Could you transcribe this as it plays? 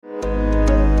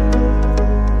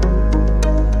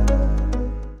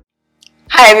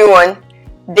Hi everyone,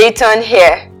 Dayton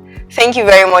here. Thank you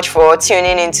very much for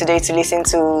tuning in today to listen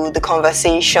to the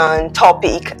conversation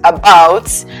topic about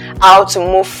how to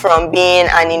move from being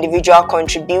an individual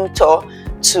contributor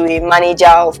to a manager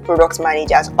of product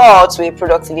managers or to a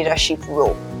product leadership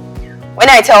role. When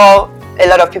I tell a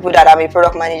lot of people that I'm a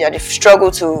product manager, they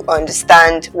struggle to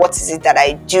understand what is it that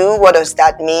I do, what does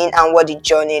that mean, and what the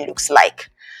journey looks like.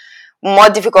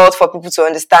 More difficult for people to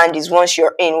understand is once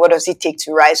you're in, what does it take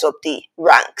to rise up the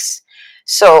ranks?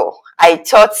 So I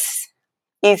thought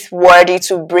it's worthy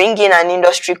to bring in an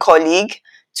industry colleague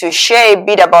to share a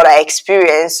bit about our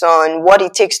experience on what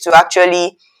it takes to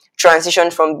actually transition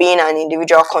from being an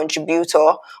individual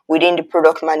contributor within the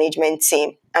product management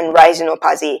team and rising up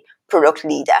as a product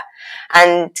leader.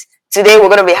 And today we're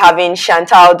going to be having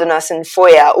Chantal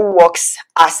Donatien-Foya, who works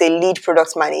as a lead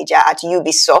product manager at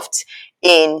Ubisoft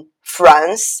in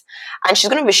France, and she's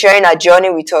going to be sharing her journey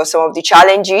with us, some of the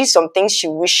challenges, some things she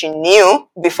wished she knew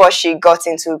before she got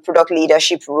into product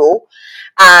leadership role,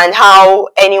 and how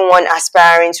anyone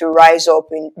aspiring to rise up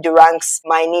in the ranks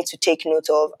might need to take note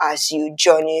of as you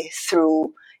journey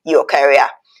through your career.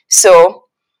 So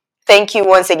thank you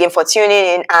once again for tuning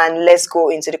in, and let's go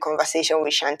into the conversation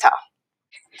with Chantal.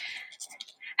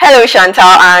 Hello, Chantal,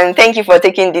 and thank you for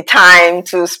taking the time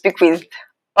to speak with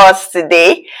us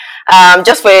today.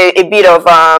 Just for a bit of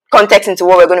context into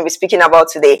what we're going to be speaking about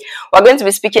today, we're going to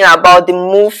be speaking about the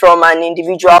move from an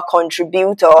individual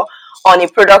contributor on a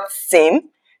product team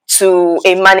to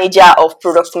a manager of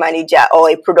product manager or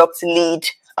a product lead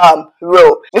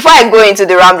role. Before I go into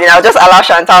the rambling, I'll just allow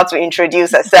Chantal to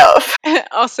introduce herself.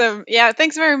 Awesome. Yeah,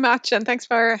 thanks very much. And thanks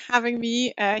for having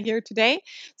me here today.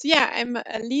 So, yeah, I'm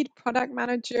a lead product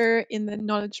manager in the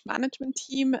knowledge management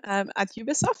team at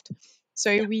Ubisoft.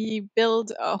 So, we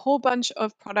build a whole bunch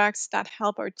of products that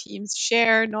help our teams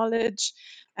share knowledge,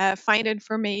 find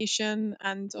information,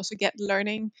 and also get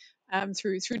learning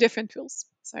through different tools.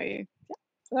 So, yeah,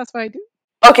 so that's what I do.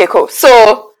 Okay, cool.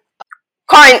 So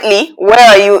currently, where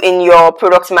are you in your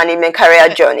product management career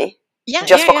journey?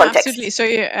 Just for Yeah, context. absolutely.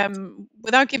 So,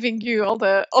 without giving you all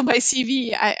my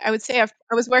CV, I would say I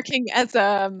was working as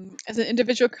an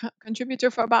individual contributor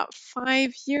for about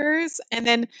 5 years, and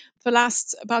then for the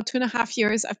last about 2.5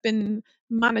 years, I've been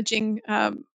managing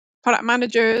product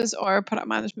managers or product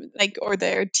management or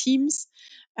their teams.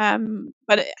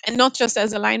 But and not just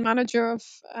as a line manager of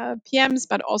PMs,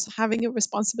 but also having a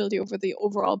responsibility over the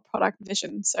overall product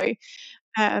vision. So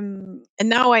and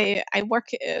now I work,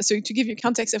 so to give you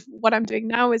context of what I'm doing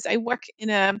now is I work in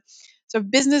a sort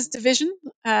of business division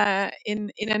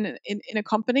in a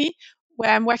company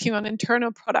where I'm working on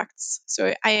internal products.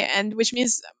 So and which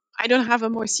means I don't have a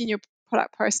more senior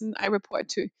product person I report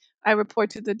to. I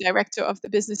report to the director of the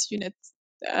business unit.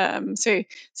 So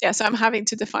I'm having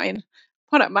to define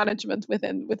product management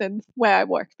within where I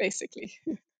work, basically.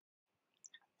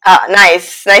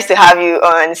 Nice to have you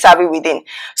on Savvy Within.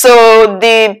 So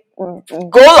the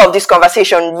goal of this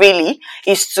conversation really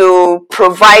is to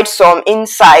provide some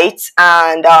insights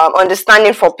and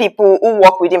understanding for people who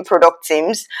work within product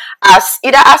teams as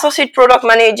either associate product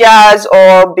managers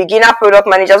or beginner product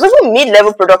managers, also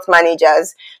mid-level product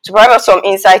managers, to provide us some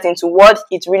insight into what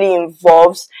it really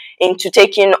involves into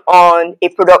taking on a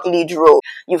product lead role.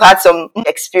 You've had some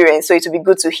experience, so it would be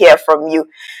good to hear from you.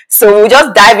 So we'll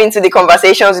just dive into the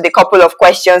conversations with a couple of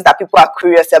questions that people are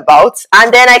curious about.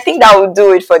 And then I think that will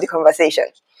do it for the conversation.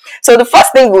 So the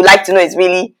first thing we'd like to know is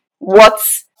really, what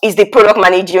is the product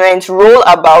management role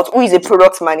about? Who is a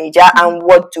product manager and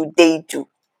what do they do?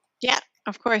 Yeah,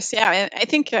 of course. Yeah, I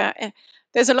think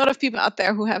there's a lot of people out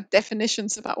there who have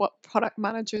definitions about what product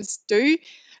managers do.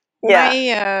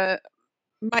 Yeah.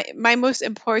 My my most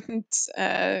important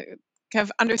kind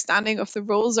of understanding of the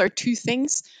roles are two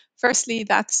things. Firstly,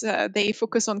 that they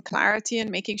focus on clarity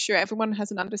and making sure everyone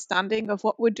has an understanding of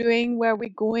what we're doing, where we're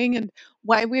going, and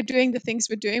why we're doing the things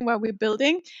we're doing, why we're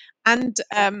building. And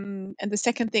the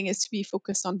second thing is to be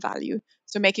focused on value.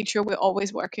 So making sure we're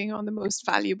always working on the most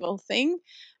valuable thing.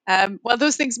 While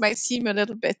those things might seem a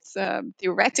little bit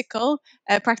theoretical,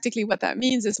 practically what that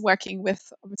means is working with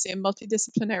obviously a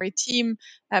multidisciplinary team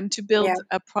to Yeah. build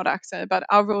a product. But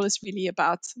our role is really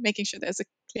about making sure there's a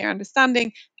clear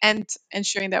understanding and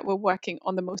ensuring that we're working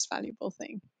on the most valuable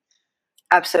thing.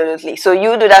 Absolutely. So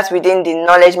you do that within the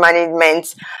knowledge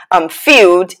management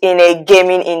field in a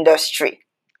gaming industry,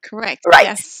 Correct. right?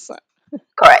 Yes.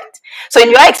 Correct. So, in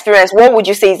your experience, what would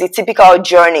you say is the typical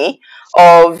journey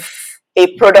of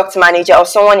a product manager or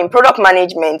someone in product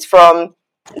management from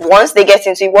once they get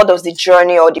into it? What does the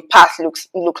journey or the path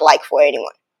look like for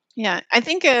anyone? Yeah, I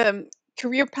think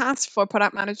career paths for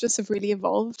product managers have really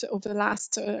evolved over the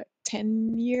last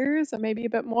 10 years or maybe a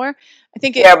bit more. I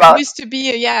think it Yeah, about. used to be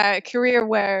a career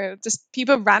where just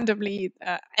people randomly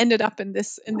ended up in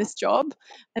this job,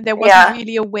 and there wasn't Yeah.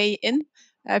 really a way in.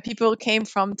 People came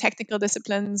from technical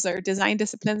disciplines or design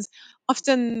disciplines,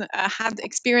 often had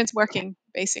experience working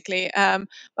basically.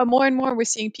 But more and more,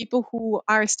 we're seeing people who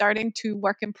are starting to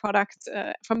work in product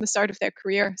from the start of their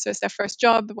career. So it's their first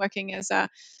job working as a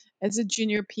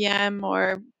junior PM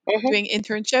or Hmm. doing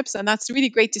internships, and that's really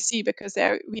great to see because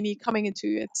they're really coming into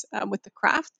it with the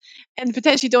craft, and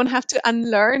potentially don't have to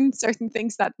unlearn certain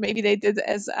things that maybe they did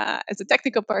as a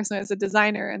technical person, as a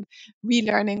designer, and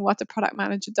relearning what a product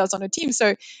manager does on a team.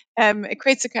 So it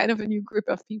creates a kind of a new group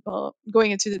of people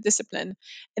going into the discipline,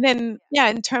 and then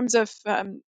in terms of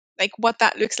like what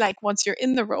that looks like once you're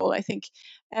in the role, I think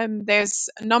there's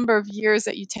a number of years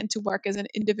that you tend to work as an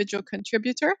individual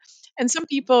contributor, and some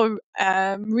people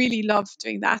really love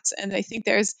doing that, and I think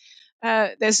there's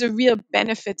a real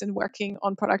benefit in working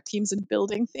on product teams and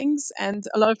building things, and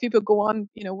a lot of people go on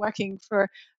working for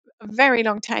a very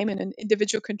long time in an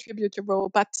individual contributor role,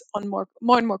 but on more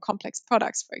and more complex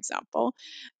products, for example.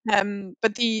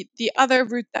 But the other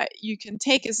route that you can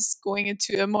take is going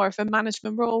into a more of a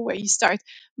management role where you start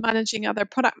managing other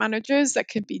product managers that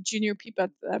could be junior people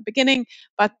at the beginning,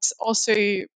 but also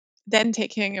then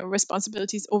taking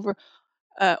responsibilities over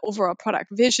overall product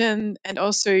vision, and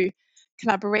also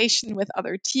collaboration with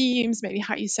other teams, maybe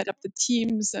how you set up the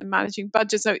teams and managing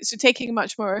budgets. So taking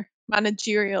much more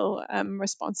managerial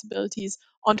responsibilities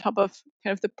on top of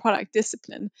kind of the product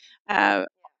discipline.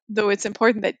 Though it's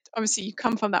important that obviously you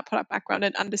come from that product background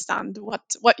and understand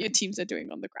what your teams are doing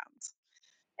on the ground.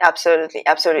 Absolutely,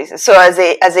 absolutely. So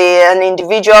an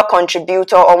individual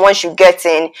contributor, or once you get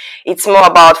in, it's more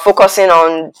about focusing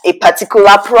on a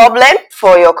particular problem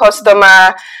for your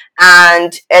customer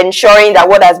and ensuring that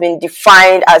what has been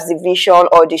defined as the vision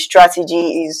or the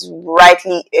strategy is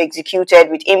rightly executed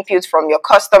with input from your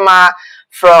customer,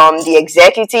 from the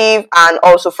executive, and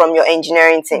also from your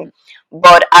engineering team.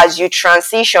 But as you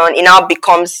transition, it now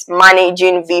becomes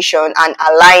managing vision and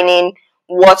aligning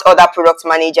what other product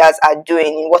managers are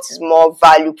doing and what is more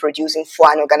value producing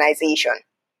for an organization.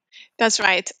 That's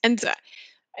right. And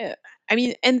uh, I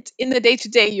mean, and in the day to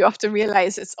day, you often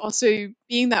realize it's also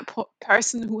being that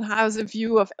person who has a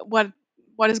view of what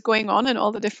is going on in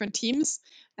all the different teams.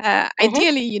 Mm-hmm.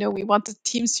 Ideally, we want the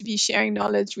teams to be sharing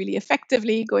knowledge really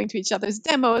effectively, going to each other's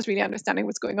demos, really understanding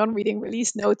what's going on, reading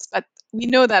release notes. But we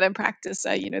know that in practice,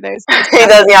 there's It gaps.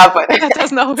 doesn't happen. That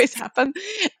doesn't always happen,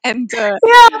 and Yeah.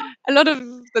 a lot of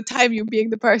the time you being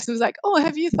the person who's like, oh,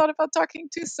 have you thought about talking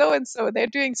to so and so, they're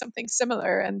doing something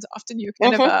similar, and often you're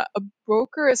kind of Mm-hmm. a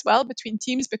broker as well between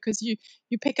teams, because you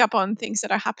pick up on things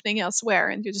that are happening elsewhere,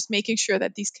 and you're just making sure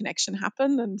that these connections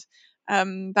happen,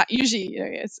 and that usually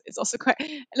it's also quite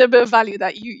a little bit of value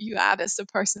that you add as the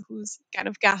person who's kind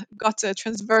of got a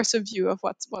transversal view of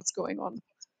what's going on.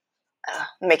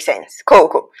 Makes sense. Cool,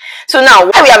 cool. So now,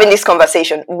 why are we having this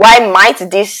conversation? Why might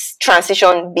this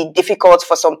transition be difficult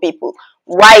for some people?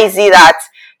 Why is it that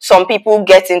some people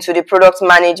get into the product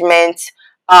management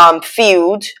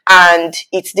field and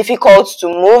it's difficult to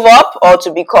move up or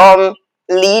to become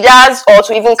leaders or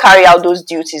to even carry out those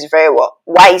duties very well?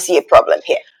 Why is it a problem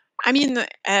here? I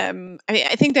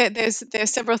think that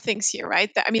there's several things here,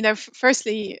 right? I mean,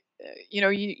 firstly, you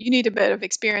need a bit of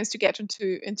experience to get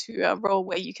into a role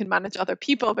where you can manage other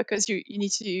people, because you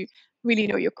need to really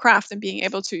know your craft and being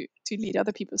able to lead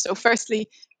other people. So, firstly,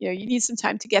 you need some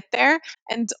time to get there,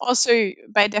 and also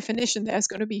by definition, there's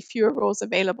going to be fewer roles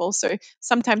available. So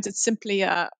sometimes it's simply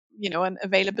an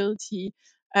availability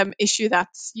issue that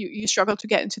you struggle to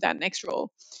get into that next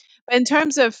role. But in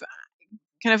terms of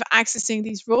kind of accessing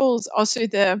these roles, also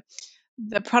the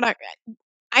product,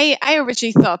 I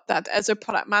originally thought that as a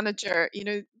product manager,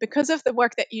 because of the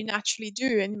work that you naturally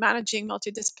do in managing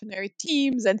multidisciplinary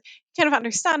teams, and kind of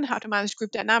understand how to manage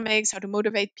group dynamics, how to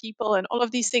motivate people, and all of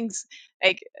these things,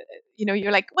 like,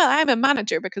 you're like, well, I'm a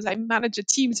manager because I manage a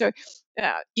team. So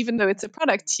even though it's a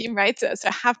product team, right? So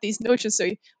I have these notions. So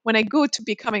when I go to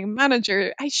becoming a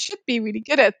manager, I should be really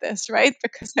good at this, right?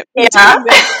 Because I've been Yeah, doing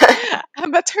this.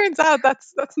 But turns out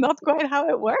that's not quite how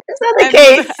it works. it's not the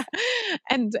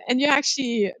And case. and you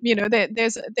actually,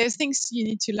 there's things you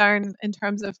need to learn in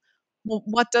terms of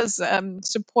what does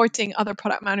supporting other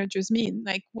product managers mean.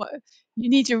 Like, what you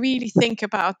need to really think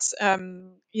about,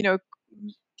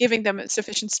 giving them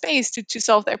sufficient space to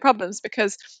solve their problems,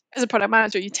 because as a product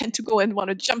manager you tend to go and want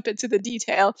to jump into the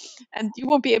detail, and you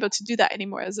won't be able to do that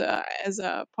anymore as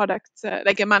a product,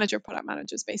 like a manager of product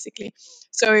managers basically.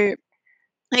 So,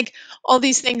 like, all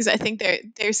these things, I think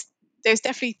there's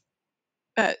definitely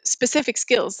specific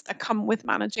skills that come with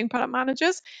managing product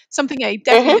managers. Something I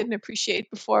definitely Mm-hmm. didn't appreciate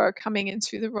before coming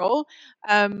into the role,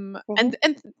 Mm-hmm.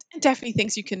 and definitely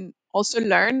things you can also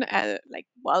learn, like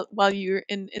while you're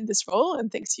in this role,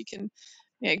 and things you can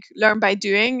like learn by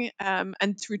doing,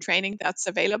 and through training that's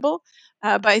available.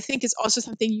 But I think it's also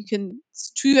something you can,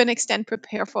 to an extent,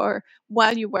 prepare for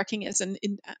while you're working as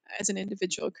as an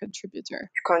individual contributor.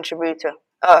 Contributor.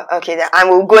 Oh, okay. Then. And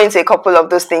we'll go into a couple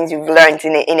of those things you've learned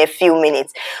in a few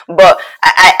minutes. But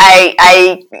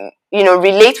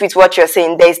relate with what you're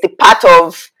saying. There's the part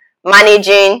of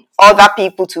managing other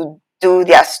people to do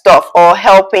their stuff or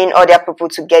helping other people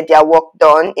to get their work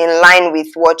done in line with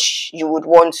what you would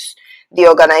want the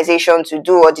organization to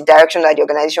do or the direction that the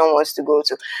organization wants to go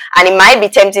to. And it might be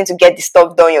tempting to get the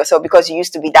stuff done yourself because you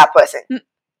used to be that person. Mm.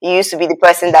 You used to be the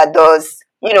person that does,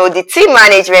 the team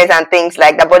management and things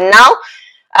like that. But now,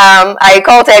 I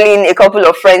recall telling a couple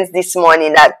of friends this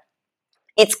morning that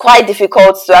it's quite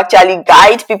difficult to actually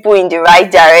guide people in the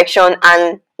right direction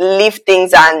and leave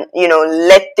things and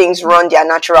let things run their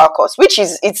natural course, which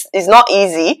is not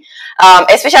easy,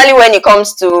 especially when it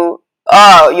comes to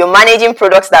you're managing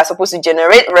products that are supposed to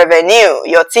generate revenue.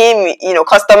 Your team,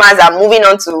 customers are moving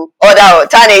on to other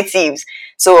alternatives.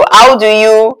 So how do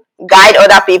you guide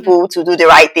other people to do the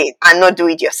right thing and not do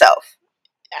it yourself?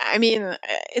 I mean,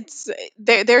 it's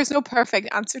there's no perfect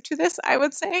answer to this, I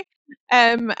would say.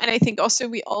 And I think also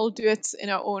we all do it in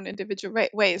our own individual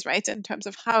ways, right? In terms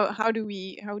of how do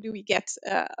we get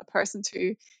a person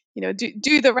to,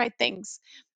 do the right things.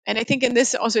 And I think in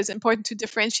this also it's important to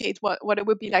differentiate what it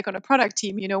would be like on a product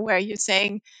team, where you're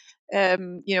saying,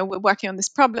 we're working on this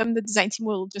problem, the design team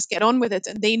will just get on with it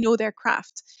and they know their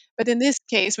craft. But in this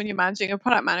case, when you're managing a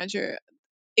product manager,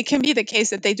 it can be the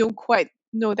case that they don't quite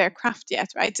know their craft yet,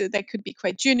 right? So they could be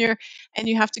quite junior and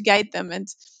you have to guide them. And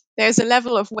there's a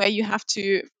level of where you have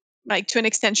to, like, to an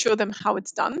extent, show them how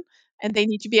it's done. And they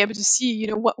need to be able to see,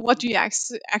 what do you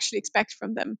actually expect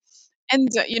from them. And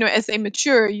as they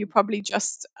mature, you probably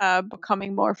just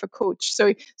becoming more of a coach.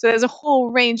 So there's a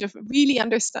whole range of really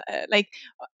understand,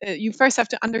 you first have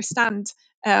to understand,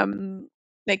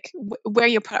 like where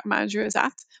your product manager is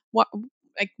at, what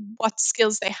like what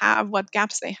skills they have, what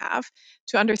gaps they have,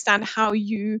 to understand how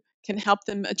you can help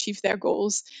them achieve their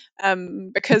goals.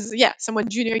 Because yeah, someone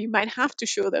junior, you might have to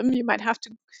show them, you might have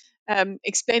to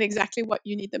explain exactly what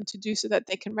you need them to do so that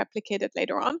they can replicate it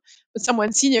later on. But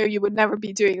someone senior, you would never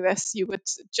be doing this. You would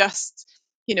just,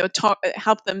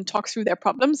 help them talk through their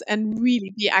problems and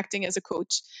really be acting as a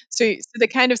coach. So the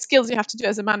kind of skills you have to do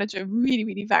as a manager really,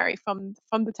 really vary from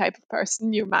the type of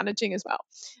person you're managing as well.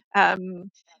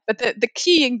 But the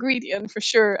key ingredient for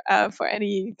sure, for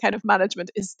any kind of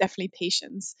management, is definitely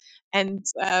patience. And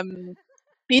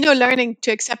learning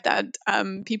to accept that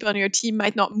people on your team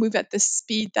might not move at the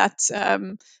speed that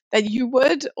you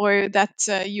would, or that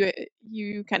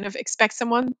you kind of expect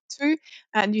someone to,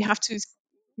 and you have to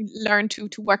learn to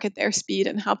work at their speed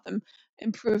and help them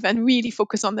improve and really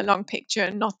focus on the long picture,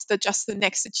 and not just the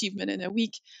next achievement in a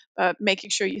week, but making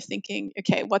sure you're thinking,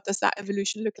 okay, what does that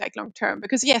evolution look like long term?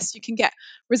 Because yes, you can get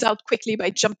result quickly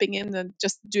by jumping in and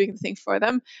just doing the thing for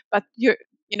them, but you're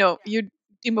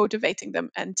demotivating them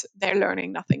and they're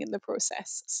learning nothing in the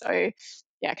process. So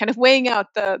yeah, kind of weighing out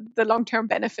the long term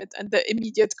benefit and the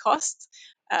immediate cost,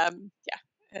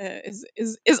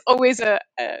 is always a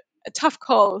tough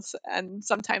call, and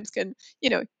sometimes can,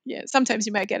 yeah, sometimes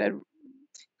you might get it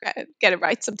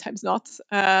right, sometimes not.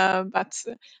 But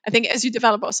I think as you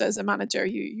develop also as a manager,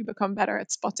 you become better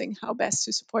at spotting how best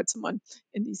to support someone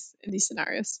in these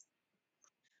scenarios.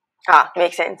 Ah,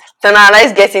 makes sense. So now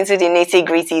let's get into the nitty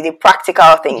gritty, the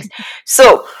practical things.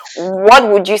 So,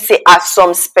 what would you say are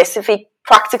some specific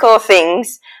practical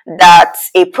things that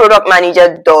a product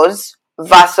manager does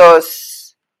versus,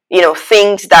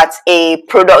 things that a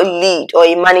product lead or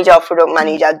a manager or product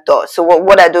manager does? So,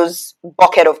 what are those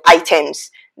bucket of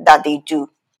items that they do?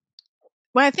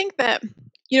 Well, I think that,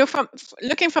 from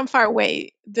looking from far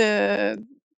away, the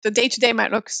day to day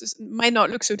might not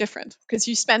look so different, because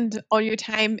you spend all your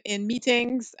time in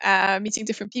meetings, meeting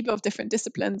different people of different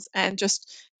disciplines, and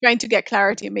just trying to get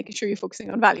clarity and making sure you're focusing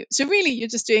on value. So really, you're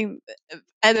just doing,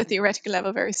 at a theoretical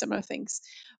level, very similar things.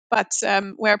 But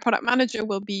where a product manager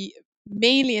will be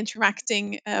mainly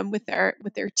interacting, with their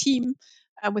team,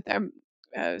 with their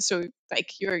so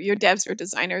like your devs, your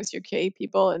designers, your QA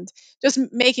people, and just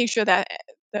making sure that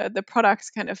the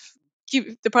product kind of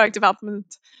the product development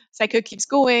cycle keeps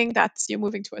going, that you're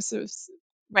moving towards the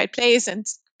right place and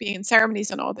being in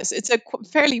ceremonies and all this. It's a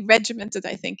fairly regimented,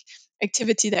 I think,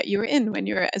 activity that you're in when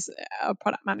you're as a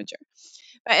product manager.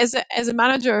 But as a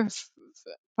manager of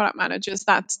product managers,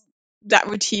 that that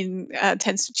routine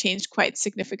tends to change quite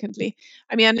significantly.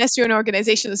 I mean, unless you're an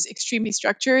organization that's extremely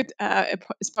structured,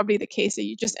 it's probably the case that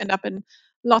you just end up in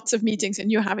lots of meetings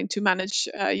and you're having to manage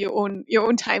your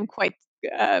own time quite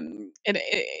in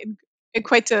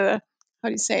quite a, how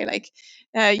do you say, like,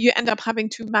 you end up having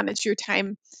to manage your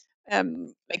time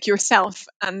like yourself,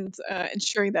 and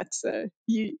ensuring that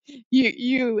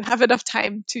you have enough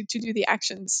time to do the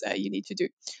actions you need to do.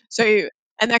 So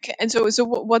so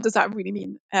what does that really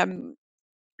mean?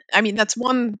 I mean, that's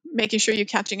one, making sure you're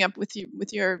catching up with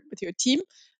your team.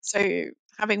 So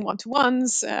having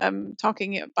one-to-ones,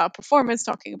 talking about performance,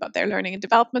 talking about their learning and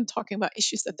development, talking about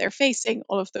issues that they're facing,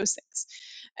 all of those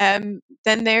things.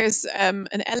 Then there's an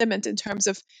element in terms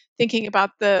of thinking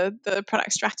about the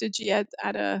product strategy at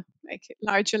a like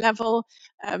larger level,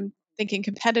 thinking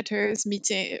competitors,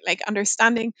 meeting, like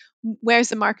understanding where's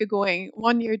the market going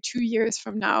 1 year, 2 years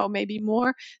from now, maybe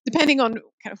more, depending on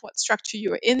kind of what structure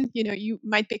you're in. You know, you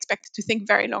might be expected to think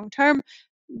very long term,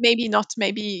 maybe not.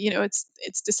 Maybe, you know, it's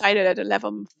decided at a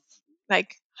level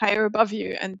like higher above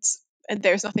you, and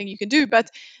there's nothing you can do.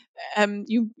 But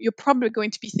you're probably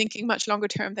going to be thinking much longer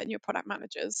term than your product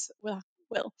managers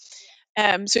will.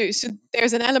 So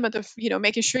there's an element of, you know,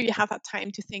 making sure you have that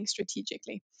time to think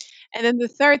strategically. And then the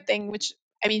third thing, which,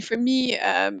 I mean, for me,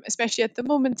 especially at the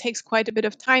moment, takes quite a bit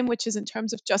of time, which is in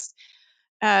terms of just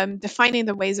defining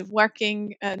the ways of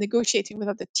working, negotiating with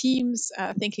other teams,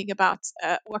 thinking about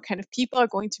what kind of people are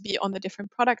going to be on the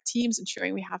different product teams,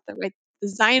 ensuring we have the right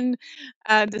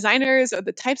designers, or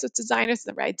the types of designers,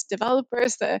 the right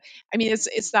developers. I mean,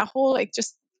 it's that whole, like,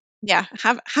 just, yeah,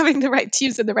 having the right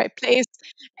teams in the right place,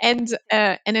 and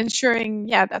ensuring,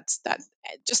 yeah, that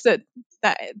just that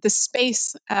the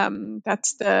space that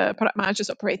the product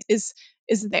managers operate is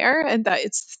there, and that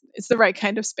it's the right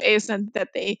kind of space, and that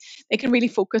they can really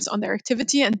focus on their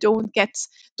activity and don't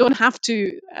have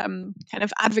to kind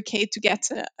of advocate to get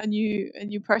a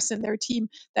new person in their team,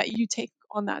 that you take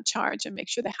on that charge and make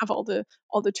sure they have all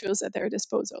the tools at their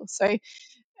disposal. So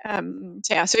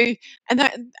yeah, so, and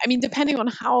that, I mean, depending on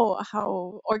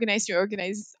how organized you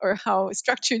organize, or how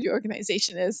structured your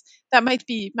organization is, that might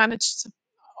be managed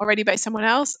already by someone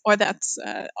else, or that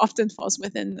often falls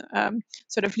within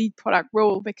sort of lead product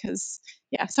role, because,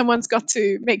 yeah, someone's got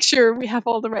to make sure we have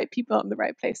all the right people in the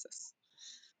right places.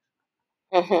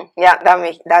 Yeah,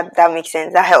 that makes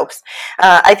sense. That helps.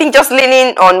 I think, just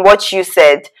leaning on what you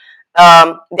said, there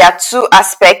are two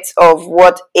aspects of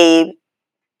what a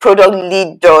product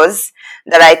lead does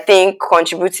that I think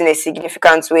contributes in a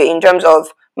significant way in terms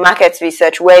of market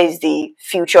research. Where is the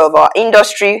future of our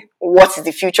industry? What is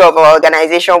the future of our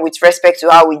organization with respect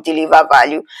to how we deliver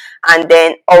value? And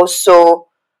then also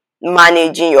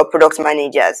managing your product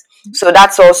managers. So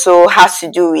that's also has to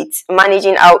do with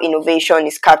managing how innovation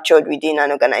is captured within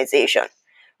an organization,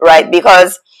 right?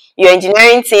 Because your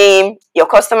engineering team, your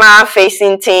customer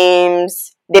facing teams,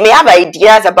 they may have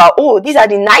ideas about, oh, these are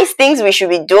the nice things we should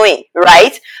be doing,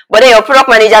 right? But then your product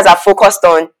managers are focused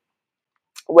on,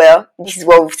 well, this is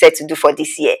what we've said to do for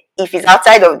this year. If it's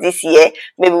outside of this year,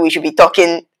 maybe we should be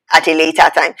talking at a later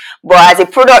time. But as a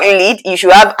product lead, you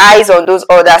should have eyes on those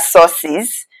other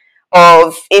sources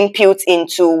of input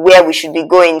into where we should be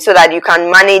going, so that you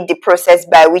can manage the process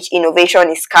by which innovation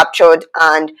is captured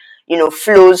and,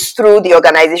 flows through the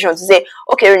organization, to say,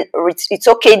 okay, it's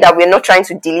okay that we're not trying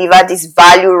to deliver this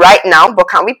value right now, but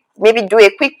can we maybe do a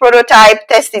quick prototype,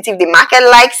 test it if the market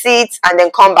likes it, and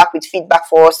then come back with feedback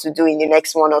for us to do in the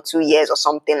next 1 or 2 years or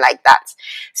something like that.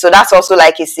 So that's also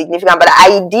like a significant, but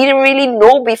I didn't really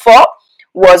know before,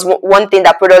 was one thing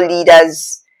that product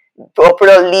leaders or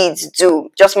product leads do,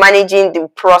 just managing the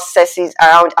processes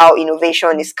around how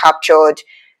innovation is captured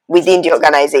within the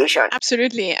organization.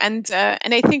 Absolutely, and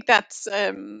I think that's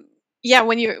yeah,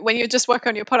 when you just work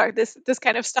on your product, this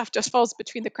kind of stuff just falls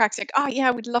between the cracks. Like, oh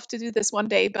yeah, we'd love to do this one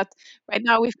day, but right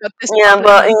now we've got this Yeah, problem,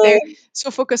 but and they're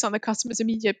so focused on the customer's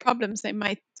immediate problems, they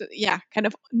might yeah, kind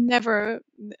of never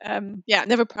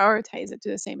never prioritize it to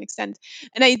the same extent.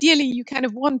 And ideally, you kind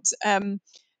of want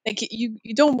like, you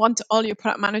don't want all your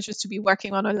product managers to be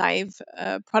working on a live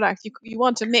product. You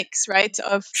want a mix, right,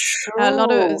 of a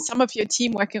lot of true. some of your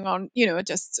team working on, you know,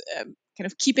 just kind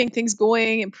of keeping things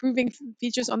going, improving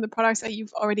features on the products that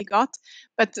you've already got.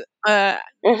 But you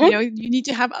Mm-hmm. know, you need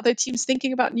to have other teams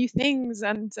thinking about new things,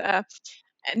 and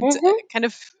Mm-hmm. kind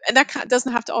of, and that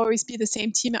doesn't have to always be the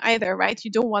same team either, right?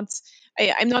 You don't want,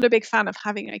 I'm not a big fan of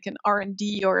having like an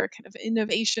R&D or a kind of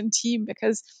innovation team,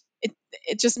 because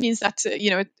it just means that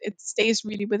you know, it stays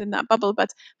really within that bubble. But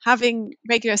having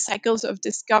regular cycles of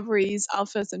discoveries,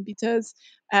 alphas and betas,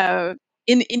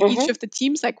 in each Mm-hmm. of the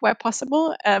teams, like where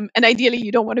possible. And ideally,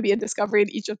 you don't want to be in discovery in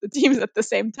each of the teams at the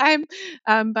same time.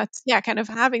 But yeah, kind of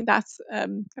having that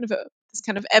kind of this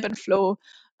kind of ebb and flow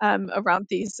around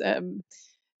these.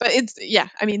 But it's, yeah,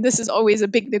 I mean, this is always a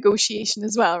big negotiation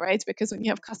as well, right? Because when you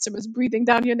have customers breathing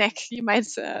down your neck, you might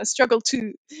struggle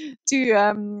to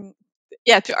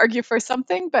yeah, to argue for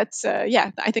something. But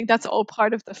yeah, I think that's all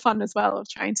part of the fun as well, of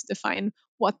trying to define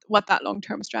what that long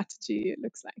term strategy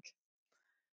looks like.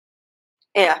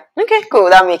 Yeah. Okay, cool.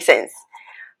 That makes sense.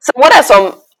 So, what are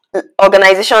some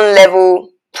organization level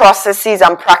processes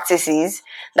and practices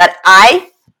that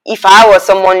if I was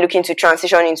someone looking to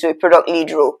transition into a product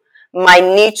lead role, might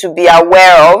need to be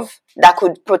aware of that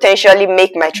could potentially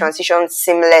make my transition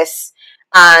seamless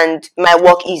and my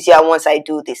work easier once I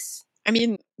do this? I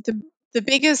mean, the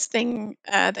biggest thing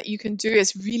that you can do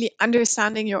is really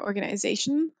understanding your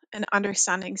organization and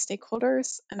understanding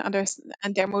stakeholders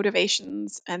and their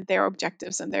motivations and their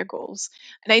objectives and their goals.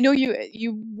 And I know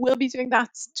you will be doing that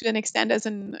to an extent, as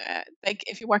in like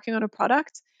if you're working on a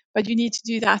product, but you need to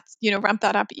do that, ramp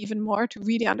that up even more to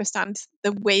really understand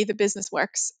the way the business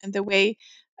works and the way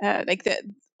like the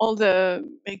all the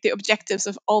like the objectives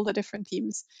of all the different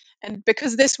teams. And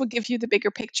because this will give you the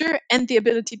bigger picture and the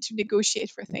ability to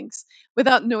negotiate for things.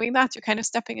 Without knowing that, you're kind of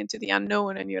stepping into the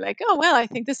unknown and you're like, oh, well, I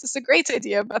think this is a great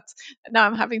idea, but now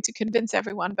I'm having to convince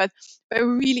everyone. But by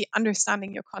really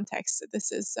understanding your context,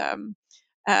 this is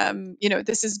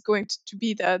going to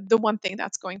be the one thing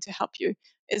that's going to help you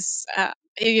is,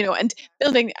 and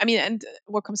building, I mean, and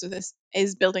what comes with this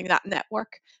is building that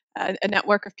network. A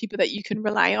network of people that you can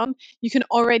rely on. You can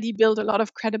already build a lot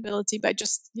of credibility by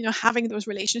just having those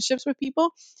relationships with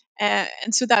people,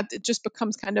 and so that it just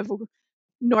becomes kind of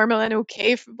normal and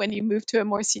okay when you move to a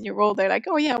more senior role. They're like,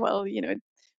 oh yeah, well,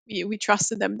 we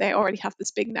trusted them, they already have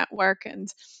this big network. And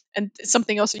it's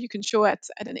something also you can show at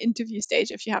an interview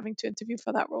stage if you're having to interview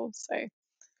for that role. So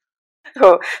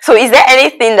So, is there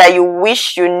anything that you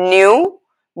wish you knew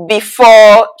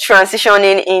before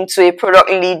transitioning into a product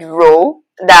lead role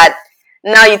that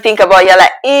now you think about, you're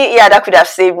like, yeah, that could have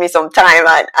saved me some time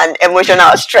and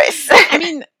emotional stress? I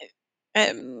mean,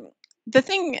 the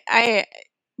thing I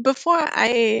before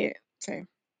I sorry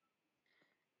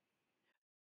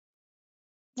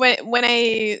when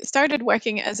I started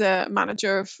working as a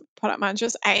manager of product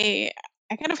managers, I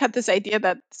kind of had this idea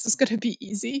that this is going to be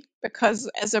easy because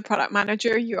as a product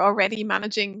manager, you're already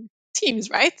managing teams,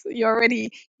 right? You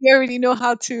already know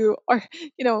how to, or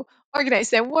organize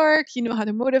their work. You know how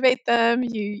to motivate them.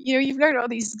 You've learned all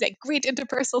these like great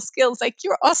interpersonal skills. Like,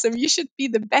 you're awesome. You should be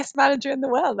the best manager in the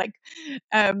world. Like,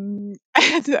 and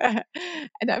I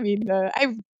mean,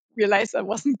 I realized that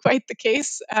wasn't quite the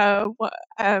case.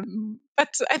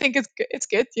 But I think it's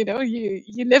good.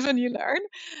 You live and you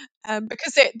learn,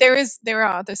 because there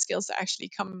are other skills that actually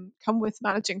come with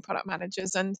managing product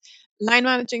managers, and line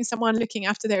managing someone, looking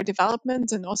after their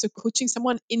development, and also coaching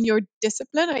someone in your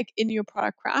discipline, like in your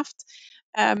product craft.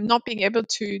 Not being able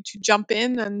to jump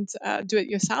in and do it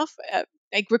yourself,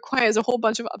 like requires a whole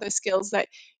bunch of other skills that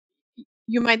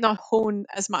you might not hone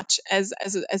as much as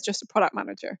just a product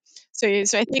manager. So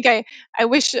I think I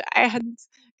wish I had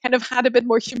kind of had a bit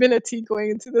more humility going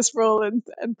into this role, and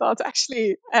thought,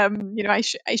 actually, I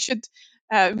should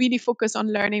really focus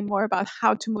on learning more about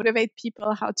how to motivate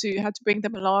people, how to bring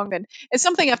them along. And it's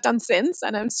something I've done since,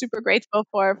 and I'm super grateful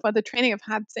for the training I've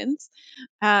had since.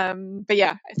 But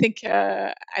yeah, I think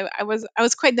I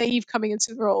was quite naive coming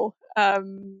into the role.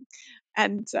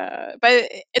 And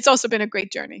But it's also been a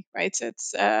great journey, right?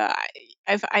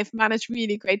 I've managed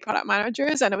really great product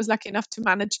managers, and I was lucky enough to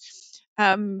manage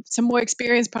some more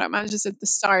experienced product managers at the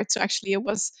start. So actually, it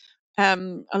was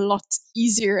a lot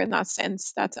easier in that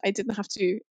sense, that I didn't have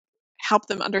to help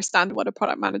them understand what a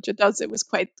product manager does. It was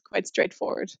quite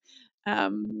straightforward.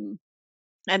 Um,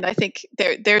 and I think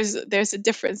there's a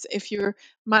difference if you're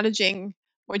managing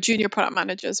more junior product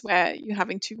managers, where you're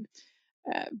having to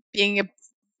uh, being a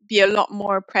be a lot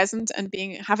more present, and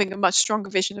having a much stronger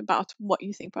vision about what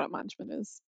you think product management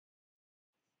is.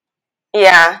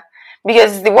 Yeah,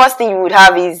 because the worst thing you would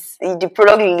have is the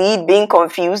product lead being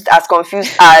confused as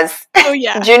Oh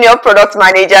yeah, junior product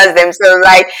managers themselves.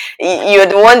 Like, you're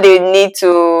the one they need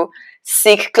to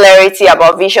seek clarity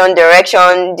about vision,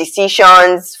 direction,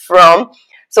 decisions from.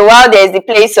 So while there's the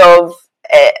place of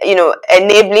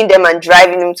enabling them and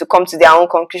driving them to come to their own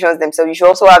conclusions themselves, you should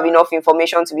also have enough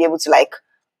information to be able to like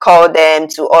call them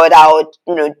to order out,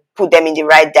 put them in the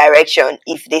right direction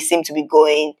if they seem to be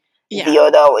going yeah. the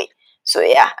other way. So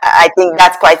yeah, I think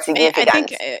that's quite I think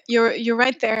significant. you're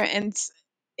right there, and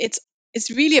it's it's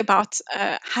really about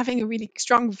having a really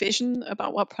strong vision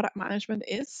about what product management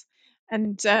is,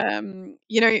 And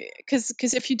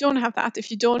because if you don't have that,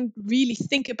 if you don't really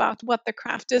think about what the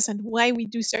craft is and why we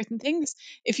do certain things,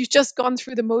 if you've just gone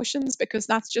through the motions because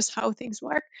that's just how things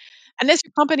work, unless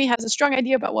your company has a strong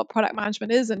idea about what product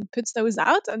management is and puts those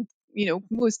out, and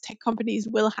most tech companies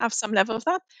will have some level of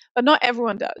that, but not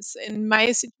everyone does. In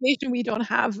my situation, we don't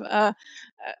have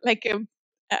like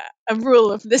a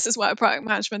rule of this is what a product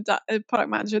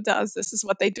manager does, this is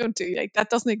what they don't do. Like, that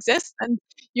doesn't exist, and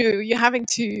you're having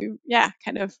to,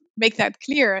 kind of make that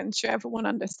clear and sure everyone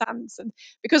understands. And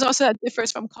because also that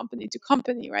differs from company to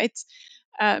company, right?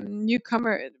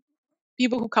 Newcomer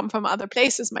People who come from other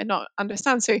places might not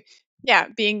understand. So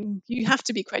being you have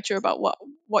to be quite sure about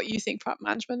what you think product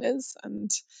management is,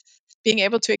 and being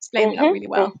able to explain that really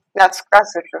Mm-hmm. well. That's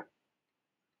so true.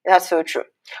 That's so true.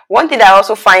 One thing that I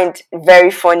also find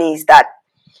very funny is that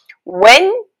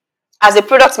when, as a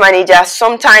product manager,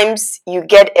 sometimes you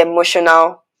get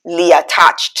emotionally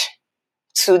attached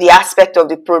to the aspect of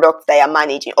the product that you're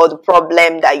managing or the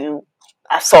problem that you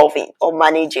are solving or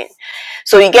managing.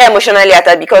 So you get emotionally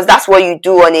attached because that's what you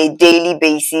do on a daily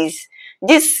basis.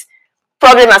 This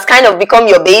problem has kind of become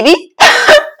your baby,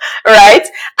 right?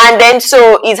 And then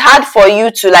so it's hard for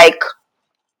you to like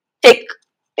take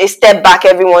a step back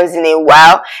every once in a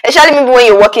while, especially maybe when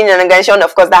you're working in an organization,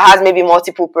 of course, that has maybe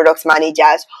multiple product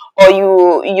managers, or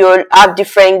you have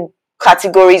different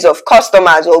categories of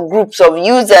customers or groups of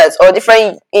users or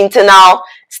different internal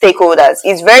stakeholders.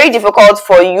 It's very difficult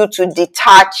for you to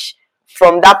detach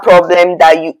from that problem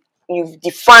that you've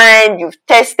defined, you've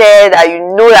tested, that you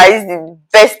know that is the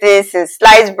best thing since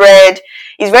sliced bread.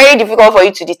 It's very difficult for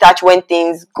you to detach when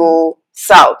things go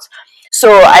south. So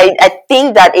I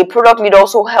think that a product lead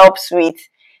also helps with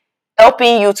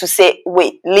helping you to say,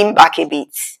 wait, lean back a bit.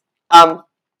 Um,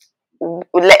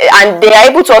 and they are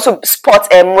able to also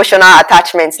spot emotional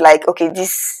attachments, like, okay,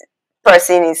 this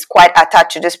person is quite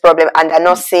attached to this problem and they're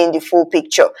not seeing the full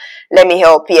picture. Let me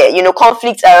help here.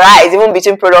 Conflicts arise even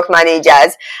between product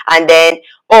managers, and then,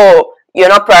 oh, you're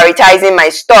not prioritizing my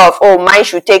stuff. Oh, mine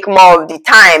should take more of the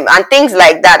time, and things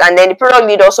like that. And then the product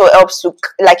lead also helps to,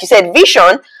 like you said,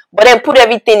 vision, but then put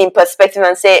everything in perspective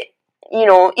and say,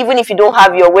 even if you don't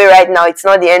have your way right now, it's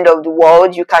not the end of the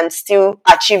world. You can still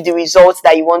achieve the results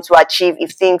that you want to achieve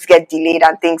if things get delayed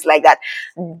and things like that.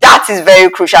 That is very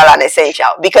crucial and essential,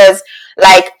 because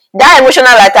like that emotional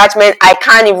attachment, I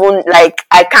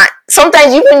can't,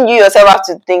 sometimes even you yourself have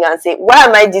to think and say, why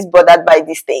am I this bothered by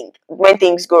this thing when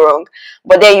things go wrong?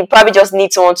 But then you probably just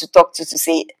need someone to talk to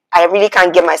say, I really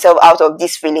can't get myself out of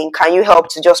this feeling. Can you help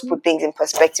to just put things in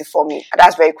perspective for me?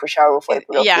 That's very crucial role for a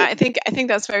product Yeah, lead. I think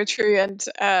that's very true. And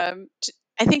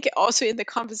I think also in the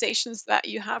conversations that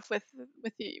you have with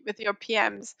your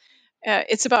PMs,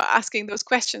 it's about asking those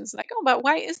questions like, oh, but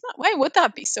why would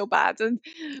that be so bad? And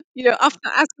often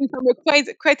asking from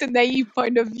a quite a naive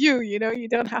point of view. You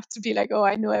don't have to be like, oh,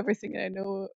 I know everything, and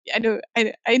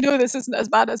I know this isn't as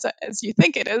bad as you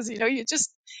think it is. You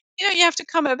just you have to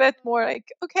come a bit more like,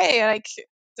 okay, like,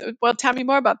 so, well, tell me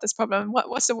more about this problem.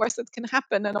 What's the worst that can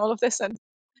happen, and all of this. And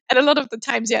a lot of the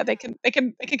times, they can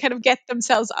kind of get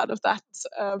themselves out of that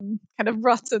kind of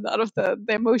rut and out of the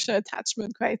emotional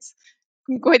attachment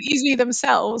quite easily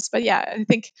themselves. But yeah, I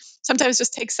think sometimes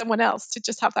just take someone else to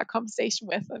just have that conversation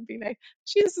with and be like,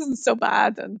 "Gee, this isn't so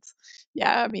bad." And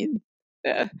yeah, I mean,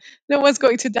 uh, no one's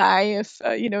going to die if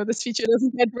this feature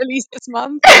doesn't get released this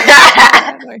month. And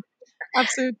yeah, no,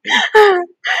 absolutely.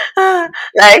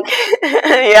 Like,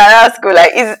 yeah, that's good.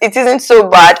 Like, it isn't so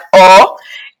bad, or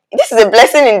this is a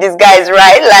blessing in disguise,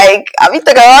 right? Like, have you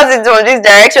talked about it from this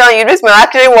direction? This might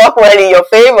actually work well in your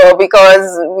favor,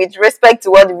 because with respect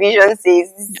to what the vision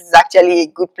says, this is actually a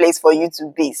good place for you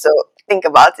to be. So think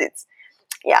about it.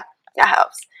 Yeah, that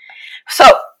helps. So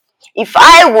if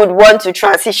I would want to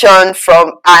transition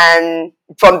from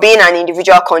being an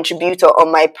individual contributor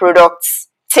on my products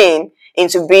team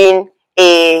into being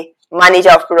a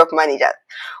manager of product managers,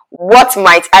 what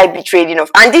might I be trading off?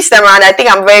 And this time around, I think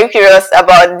I'm very curious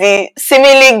about the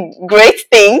seemingly great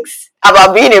things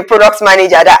about being a product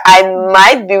manager that I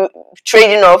might be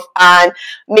trading off and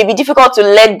may be difficult to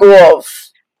let go of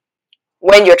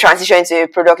when you're transitioning to a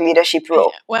product leadership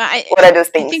role. Well, What are those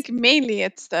I things? think mainly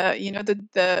it's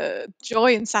the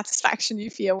joy and satisfaction you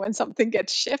feel when something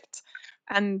gets shipped,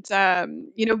 and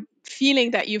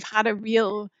feeling that you've had a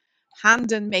real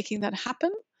hand in making that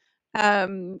happen.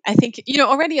 I think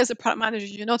already as a product manager,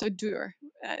 you're not a doer.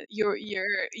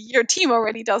 Your team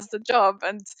already does the job,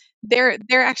 and they're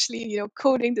actually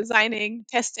coding, designing,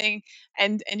 testing,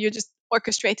 and you're just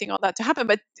orchestrating all that to happen.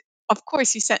 But of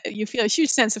course you feel a huge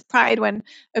sense of pride when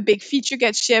a big feature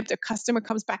gets shipped, a customer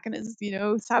comes back and is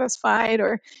satisfied,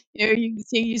 or you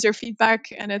see user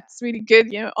feedback and it's really good.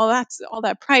 All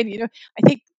that pride. I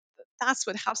think that's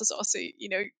what helps us also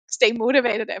stay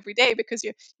motivated every day, because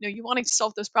you're wanting to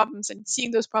solve those problems, and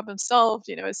seeing those problems solved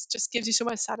it just gives you so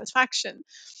much satisfaction.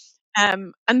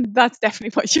 And that's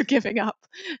definitely what you're giving up.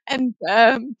 And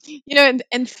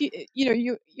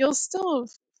you'll still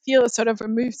feel a sort of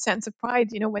removed sense of pride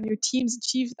when your teams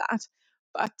achieve that.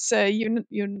 But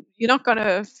you're not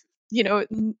gonna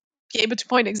be able to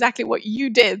point exactly what you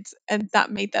did and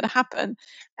that made that happen.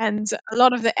 And a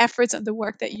lot of the efforts and the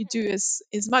work that you do is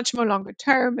much more longer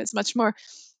term. It's much more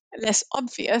less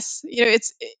obvious.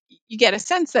 You get a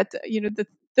sense that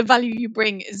the value you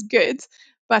bring is good,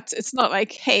 but it's not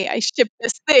like, hey, I shipped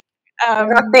this thing.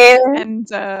 Nothing.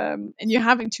 And you're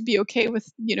having to be okay with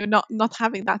not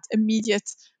having that immediate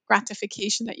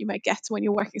gratification that you might get when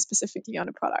you're working specifically on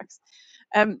a product.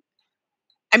 um,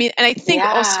 and I think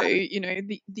Yeah. also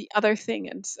the other thing,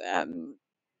 and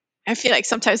I feel like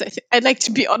sometimes I'd like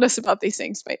to be honest about these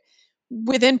things, but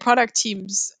within product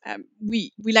teams,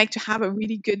 we like to have a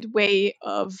really good way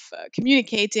of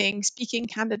communicating, speaking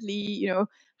candidly,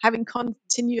 having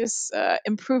continuous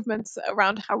improvements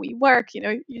around how we work,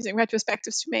 using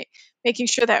retrospectives to making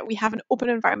sure that we have an open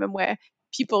environment where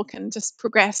people can just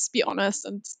progress, be honest,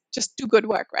 and just do good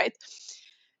work, right?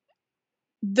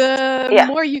 The Yeah.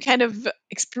 more you kind of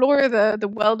explore the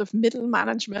world of middle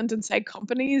management inside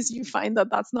companies, you find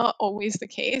that that's not always the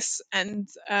case. And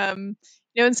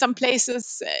in some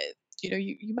places,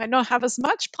 you might not have as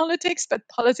much politics, but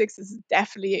politics is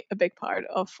definitely a big part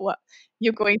of what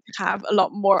you're going to have a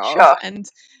lot more of. Sure.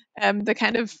 And the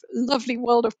kind of lovely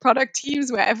world of product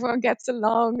teams where everyone gets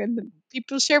along and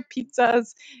people share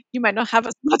pizzas, you might not have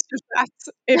as much of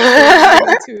that if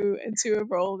you're moving into a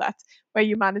role that where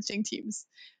you're managing teams.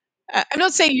 I'm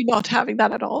not saying you're not having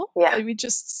that at all, Yeah. but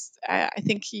I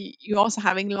think you're also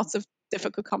having lots of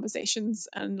difficult conversations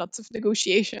and lots of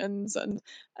negotiations and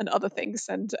other things.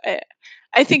 And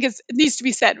I think it needs to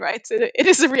be said, right? It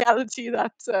is a reality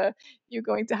that you're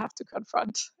going to have to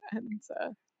confront. And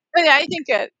but yeah, I think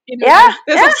Yeah.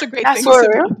 there's Yeah. also great That's so things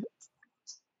about real.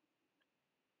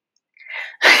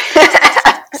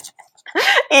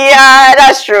 Yeah,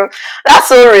 that's true. That's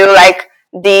so real. Like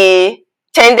the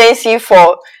tendency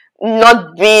for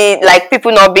not being like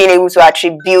people not being able to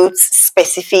attribute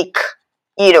specific,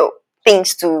 you know,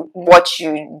 things to what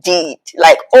you did.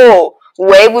 Like, oh,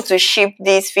 we're able to ship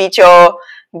this feature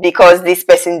because this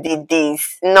person did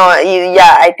this. No,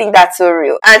 yeah, I think that's so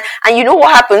real. And you know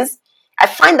what happens? I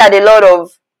find that a lot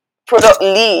of product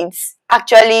leads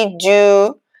actually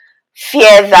do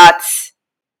fear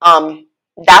um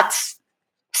that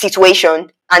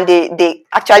situation, and they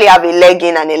actually have a leg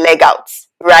in and a leg out,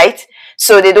 right?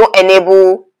 So they don't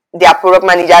enable their product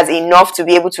managers enough to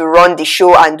be able to run the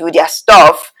show and do their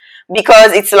stuff,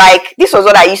 because it's like, this was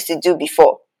what I used to do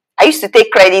before. I used to take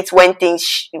credit when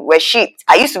things were shipped.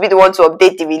 I used to be the one to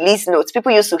update the release notes.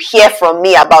 People used to hear from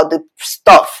me about the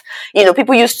stuff.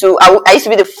 People used to, I used to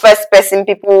be the first person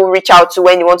people reach out to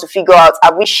when they want to figure out,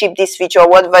 have we shipped this feature?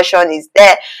 What version is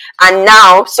there? And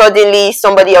now suddenly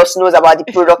somebody else knows about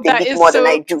the product a that bit is more than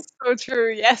I do. so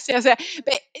true. Yes, yes, yeah.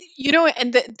 But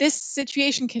and this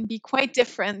situation can be quite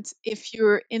different if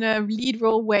you're in a lead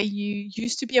role where you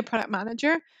used to be a product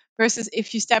manager versus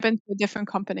if you step into a different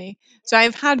company. So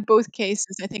I've had both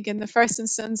cases. I think in the first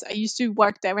instance, I used to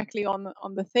work directly on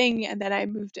the thing, and then I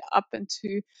moved up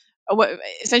into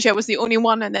essentially I was the only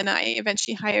one, and then I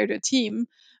eventually hired a team.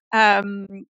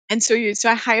 And so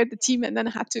I hired the team and then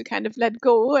had to kind of let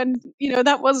go, and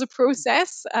that was a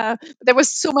process. But there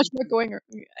was so much more going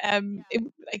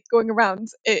around.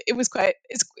 It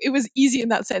was easy in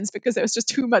that sense because there was just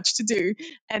too much to do,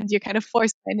 and you're kind of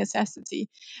forced by necessity.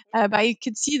 But I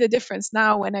could see the difference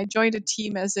now when I joined a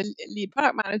team as a lead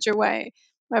product manager, where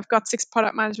I've got 6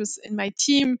 product managers in my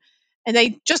team, and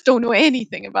I just don't know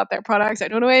anything about their products. I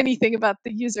don't know anything about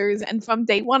the users. And from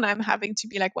day one, I'm having to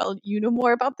be like, well, you know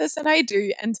more about this than I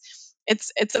do. And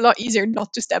it's a lot easier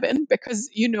not to step in because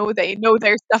they know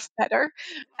their stuff better.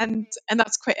 And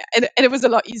that's quite and it was a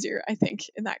lot easier, I think,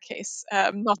 in that case.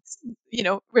 Not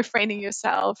refraining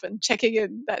yourself and checking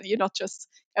in that you're not just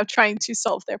trying to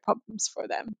solve their problems for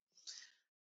them.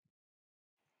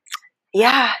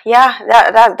 Yeah, yeah,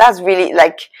 that's really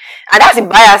like, and that's a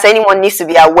bias anyone needs to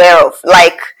be aware of.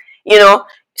 Like, you know,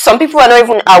 some people are not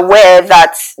even aware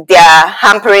that they are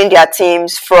hampering their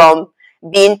teams from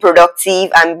being productive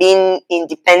and being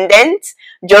independent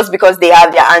just because they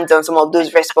have their hands on some of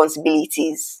those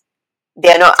responsibilities.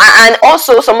 They're not, and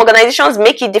also some organizations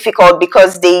make it difficult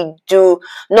because they do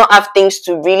not have things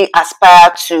to really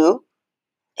aspire to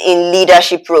in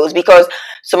leadership roles, because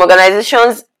some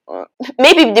organizations,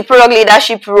 maybe the product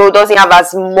leadership role doesn't have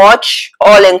as much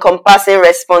all encompassing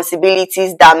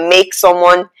responsibilities that make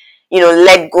someone,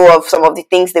 let go of some of the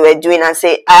things they were doing and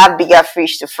say, I have bigger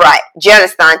fish to fry. Do you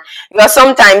understand? Because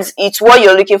sometimes it's what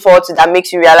you're looking forward to that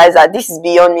makes you realize that this is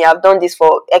beyond me. I've done this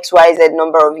for XYZ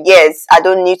number of years. I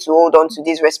don't need to hold on to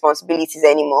these responsibilities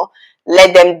anymore.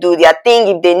 Let them do their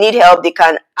thing. If they need help, they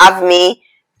can have me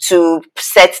to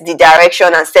set the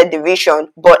direction and set the vision,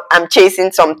 but I'm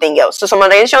chasing something else. So some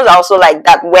organizations are also like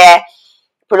that, where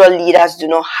product leaders do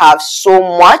not have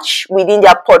so much within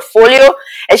their portfolio,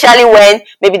 especially when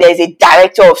maybe there is a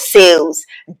director of sales,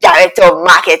 director of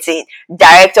marketing,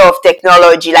 director of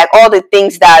technology, like all the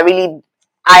things that are really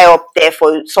high up there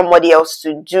for somebody else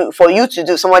to do, for you to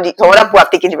do, some other people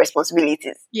have taken the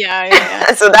responsibilities. Yeah, yeah,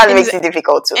 yeah. So that And makes it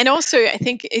difficult too. and also I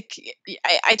think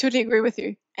I totally agree with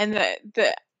you. And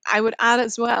the I would add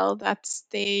as well that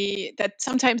that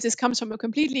sometimes this comes from a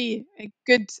completely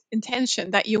good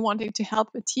intention, that you're wanting to help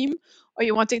a team, or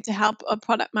you're wanting to help a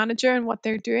product manager in what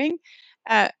they're doing.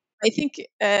 uh, I think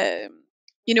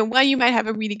while you might have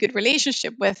a really good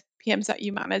relationship with PMs that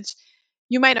you manage,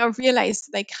 you might not realize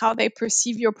like how they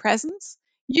perceive your presence.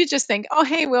 You just think, oh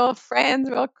hey, we're all friends,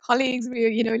 we're all colleagues,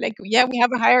 we're like, yeah, we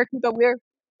have a hierarchy, but we're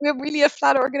really a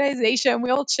flat organization.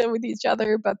 We all chill with each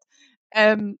other, but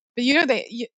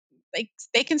like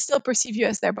they can still perceive you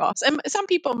as their boss, and some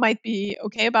people might be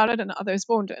okay about it, and others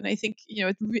won't. And I think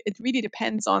it really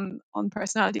depends on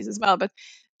personalities as well. But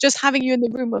just having you in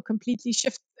the room will completely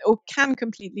shift, or can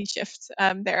completely shift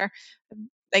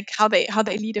like how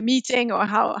they lead a meeting, or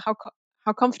how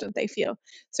confident they feel.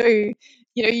 So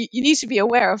you need to be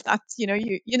aware of that.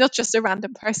 You're not just a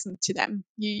random person to them.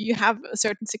 You have a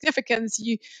certain significance.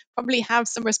 You probably have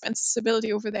some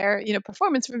responsibility over their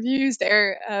performance reviews,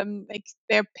 their like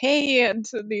their pay, and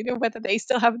whether they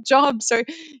still have jobs, or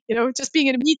just being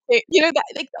in a meeting, that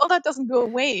like all that doesn't go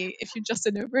away if you're just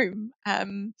in a room.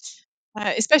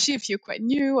 Especially if you're quite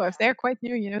new, or if they're quite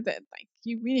new, that like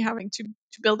you really having to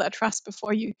build that trust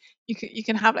before you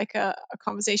can have like a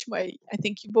conversation where I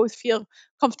think you both feel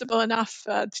comfortable enough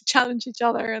to challenge each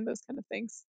other and those kind of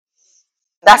things.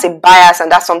 That's a bias,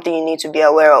 and that's something you need to be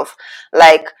aware of.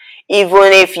 Like,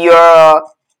 even if you're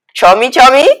chummy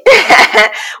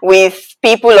with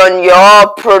people on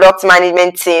your product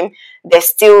management team, there's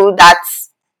still that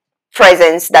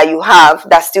presence that you have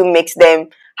that still makes them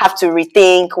have to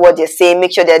rethink what they're saying,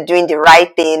 make sure they're doing the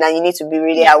right thing, and you need to be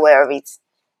really Yeah. aware of it.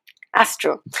 That's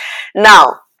true.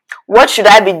 Now, what should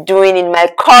I be doing in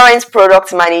my current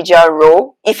product manager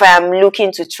role if I am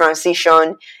looking to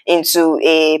transition into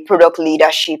a product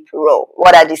leadership role?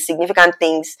 What are the significant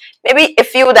things? Maybe a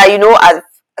few that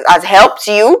has helped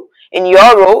you in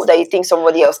your role that you think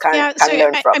somebody else can Yeah, so can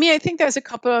learn I from. mean, I think there's a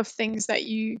couple of things that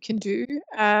you can do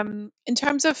in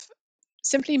terms of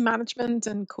simply management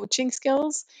and coaching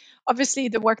skills. Obviously,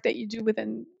 the work that you do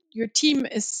within your team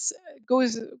is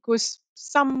goes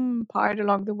some part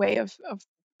along the way of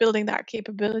building that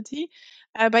capability.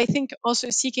 But I think also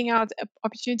seeking out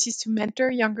opportunities to mentor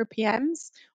younger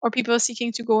PMs, or people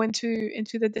seeking to go into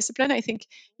the discipline. I think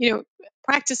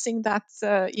practicing that,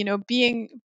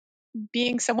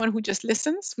 being someone who just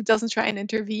listens, who doesn't try and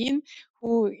intervene,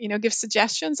 who gives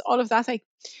suggestions, all of that.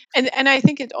 And I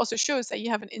think it also shows that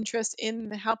you have an interest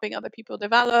in helping other people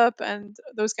develop and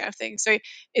those kind of things. So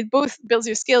it both builds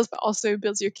your skills, but also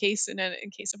builds your case in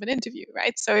case of an interview,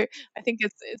 right? So I think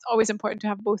it's always important to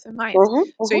have both in mind. Mm-hmm,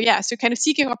 So mm-hmm. yeah, so kind of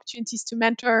seeking opportunities to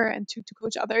mentor and to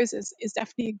coach others is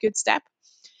definitely a good step.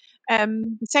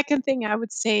 The second thing I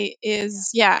would say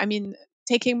is, yeah, I mean,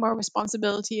 taking more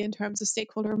responsibility in terms of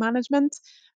stakeholder management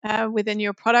within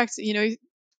your product.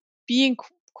 Being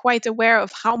quite aware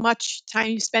of how much time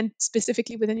you spend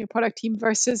specifically within your product team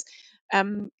versus,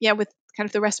 yeah, with kind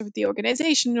of the rest of the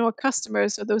organization or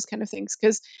customers or those kind of things.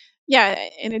 Because, yeah,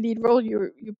 in a lead role,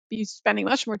 you'll be spending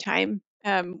much more time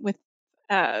with,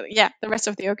 yeah, the rest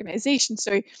of the organization.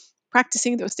 So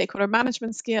practicing those stakeholder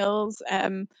management skills,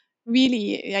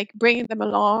 really like bringing them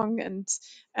along, and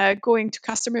going to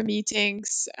customer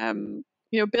meetings,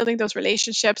 building those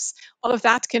relationships, all of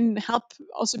that can help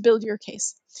also build your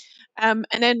case. And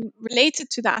then related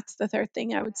to that, the third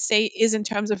thing I would say is in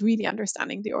terms of really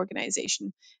understanding the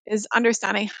organization, is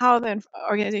understanding how the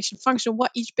organization function,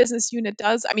 what each business unit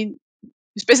does. I mean,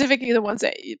 specifically the ones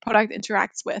that product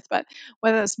interacts with, but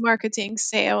whether it's marketing,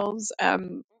 sales,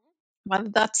 whether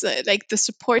that's like the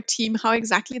support team, how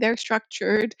exactly they're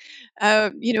structured,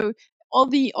 you know, all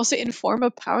the also informal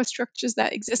power structures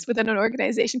that exist within an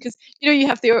organization, because you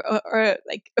have the or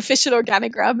like official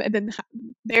organigram, and then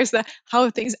there's the how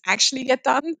things actually get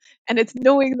done, and it's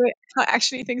knowing that how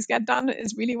actually things get done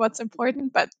is really what's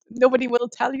important, but nobody will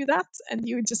tell you that, and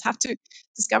you just have to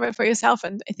discover it for yourself.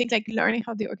 And I think like learning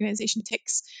how the organization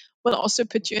ticks will also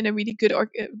put you in a really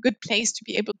good place to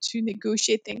be able to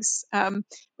negotiate things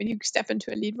when you step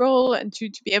into a lead role, and to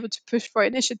be able to push for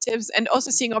initiatives, and also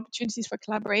seeing opportunities for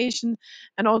collaboration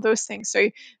and all those things. So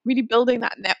really building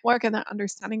that network and that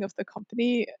understanding of the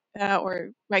company, or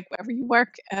like wherever you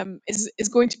work, is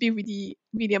going to be really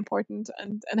really important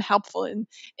and helpful in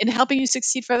helping you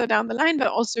succeed further down the line, but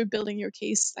also building your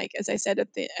case, like as I said,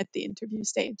 at the interview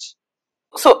stage.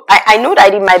 So I know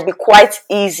that it might be quite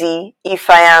easy if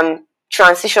I am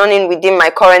transitioning within my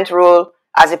current role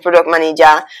as a product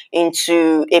manager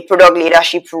into a product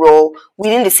leadership role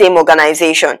within the same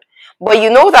organization. But you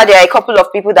know that there are a couple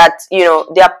of people that, they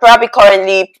are probably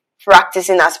currently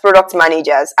practicing as product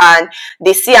managers, and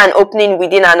they see an opening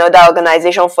within another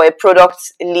organization for a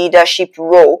product leadership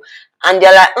role. And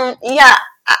they're like, yeah,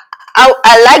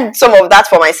 I like some of that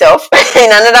for myself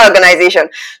in another organization.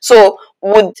 So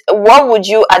what would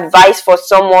you advise for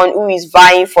someone who is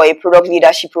vying for a product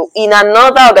leadership role in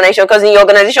another organization? Because in your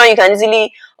organization you can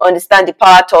easily understand the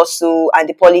power tussle and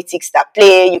the politics that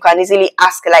play. You can easily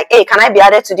ask like, hey, can I be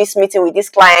added to this meeting with this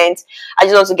client? I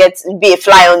just want to be a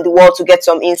fly on the wall to get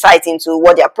some insight into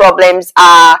what their problems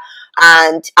are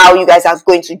and how you guys are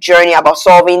going to journey about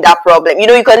solving that problem.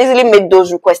 You can easily make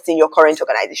those requests in your current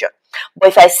organization. But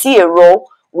if I see a role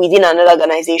within another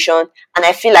organization and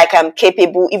I feel like I'm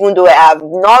capable, even though I have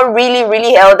not really,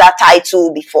 really held that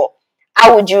title before,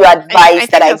 how would you I advise that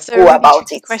think I that's a go really about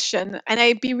tricky it? question, and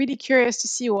I'd be really curious to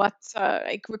see what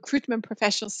like recruitment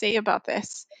professionals say about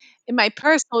this. In my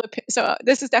so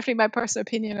this is definitely my personal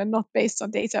opinion and not based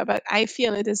on data, but I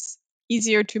feel it is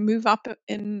easier to move up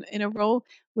in a role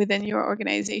within your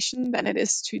organization than it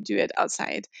is to do it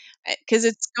outside, because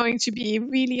it's going to be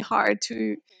really hard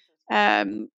to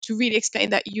really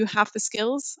explain that you have the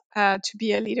skills to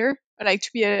be a leader, or like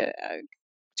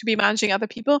to be managing other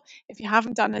people if you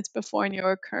haven't done it before in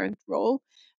your current role.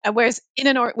 Whereas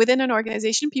within an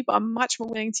organization, people are much more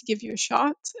willing to give you a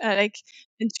shot, like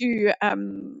and to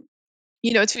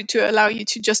allow you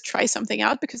to just try something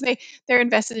out, because they're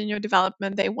invested in your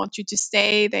development. They want you to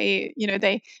stay.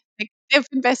 They've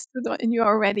invested in you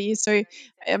already. So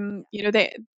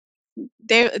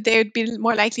they'd be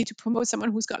more likely to promote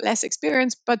someone who's got less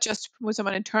experience, but just to promote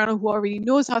someone internal who already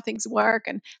knows how things work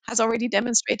and has already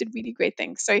demonstrated really great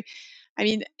things. So I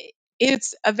mean,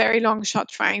 it's a very long shot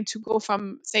trying to go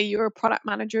from, say, you're a product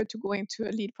manager to going to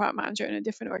a lead product manager in a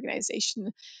different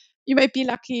organization. You might be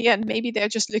lucky, and maybe they're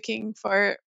just looking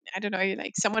for, I don't know,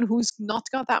 like someone who's not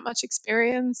got that much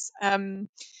experience.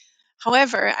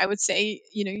 However, I would say,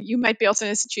 you might be also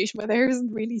in a situation where there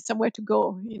isn't really somewhere to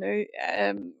go.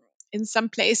 In some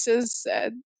places,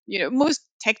 most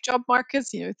tech job markets,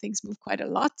 things move quite a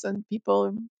lot and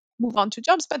people move on to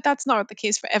jobs, but that's not the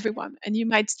case for everyone. And you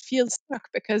might feel stuck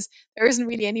because there isn't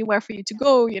really anywhere for you to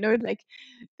go. Like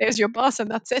there's your boss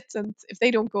and that's it. And if they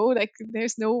don't go, like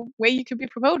there's no way you can be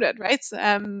promoted, right?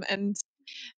 And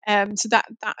so that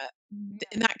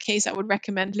in that case, I would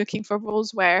recommend looking for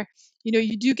roles where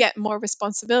you do get more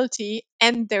responsibility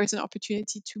and there's an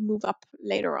opportunity to move up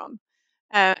later on.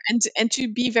 And to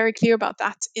be very clear about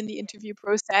that in the interview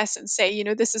process and say,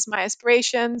 this is my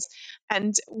aspirations,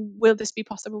 and will this be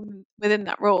possible within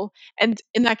that role? And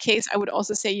in that case, I would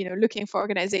also say, looking for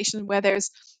organizations where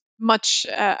there's a much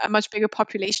bigger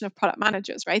population of product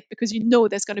managers, right? Because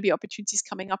there's going to be opportunities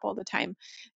coming up all the time.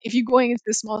 If you're going into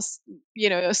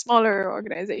a smaller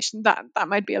organization, that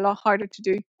might be a lot harder to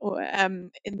do, or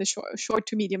in the short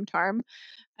to medium term.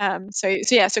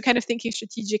 So kind of thinking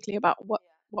strategically about what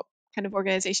kind of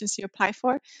organizations you apply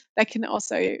for, that can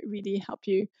also really help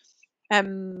you.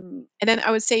 And then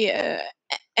I would say,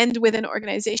 and within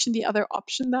organization, the other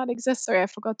option that exists, sorry, I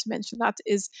forgot to mention that,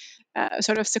 is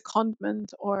sort of secondment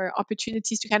or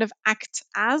opportunities to kind of act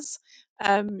as,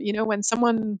 when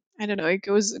someone, I don't know,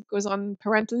 goes on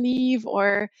parental leave,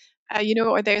 or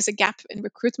or there's a gap in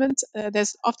recruitment,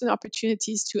 there's often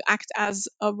opportunities to act as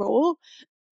a role,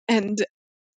 and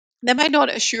they might not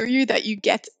assure you that you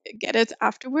get it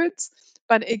afterwards,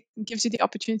 but it gives you the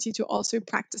opportunity to also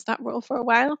practice that role for a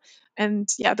while. And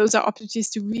yeah, those are opportunities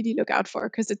to really look out for,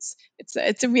 because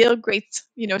it's a real great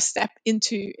step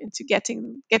into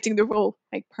getting the role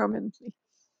like permanently.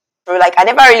 Like, I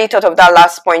never really thought of that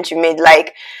last point you made.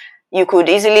 Like, you could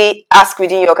easily ask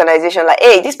within your organization, like,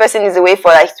 hey, this person is away for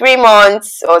like 3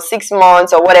 months or 6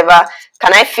 months or whatever.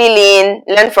 Can I fill in,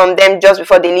 learn from them just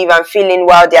before they leave and fill in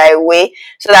while they are away?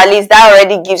 So that at least that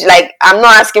already gives, like, I'm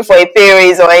not asking for a pay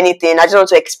raise or anything. I just want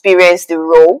to experience the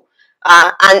role.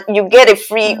 And you get a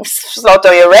free slot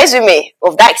on your resume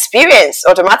of that experience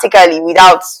automatically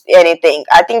without anything.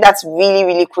 I think that's really,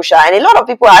 really crucial. And a lot of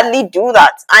people hardly do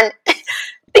that. And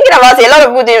thinking about it, a lot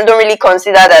of people don't really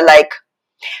consider that, like,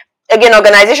 again,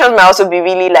 organizations might also be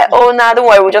really like, oh, nah, don't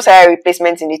worry, we'll just hire a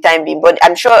replacement in the time being. But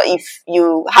I'm sure if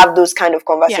you have those kind of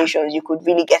conversations, you could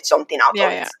really get something out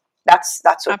of it. That's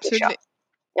so crucial.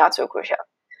 That's so crucial.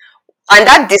 And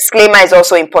that disclaimer is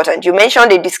also important. You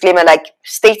mentioned a disclaimer, like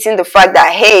stating the fact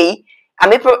that, hey,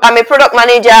 I'm a product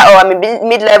manager or I'm a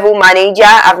mid-level manager.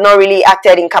 I've not really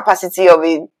acted in capacity of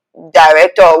a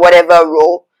director or whatever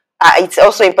role. It's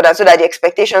also important so that the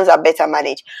expectations are better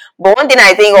managed. But one thing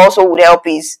I think also would help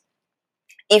is,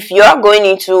 if you're going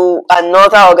into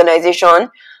another organization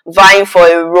vying for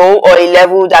a role or a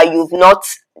level that you've not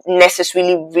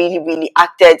necessarily really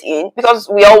acted in, because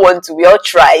we all want to, we all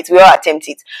try it, we all attempt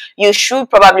it, you should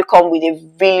probably come with a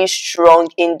really strong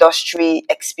industry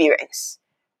experience,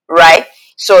 right?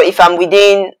 So if I'm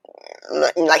within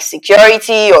like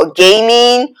security or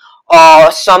gaming or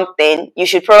something, you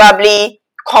should probably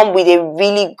come with a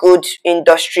really good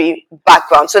industry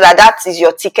background, so that that is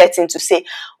your ticket in to say,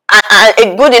 and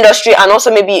a good industry, and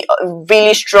also maybe a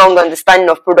really strong understanding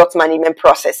of product management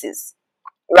processes,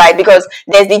 right? Because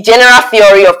there's the general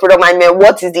theory of product management,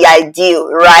 what is the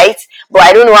ideal, right? But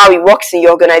I don't know how it works in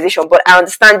your organization, but I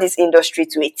understand this industry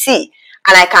to a T.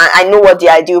 And I know what the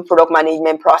ideal product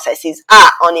management processes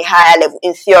are on a higher level.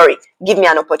 In theory, give me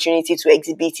an opportunity to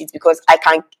exhibit it, because I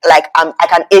can, like, I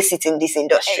can ace it in this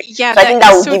industry. Yeah, so I think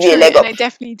that will so give you a true. leg And up. I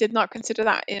definitely did not consider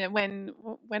that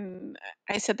when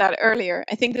I said that earlier.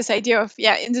 I think this idea of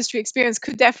industry experience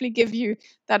could definitely give you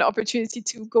that opportunity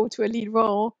to go to a lead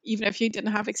role, even if you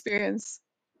didn't have experience,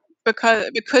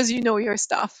 because you know your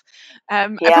stuff. I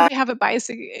Yeah, probably have a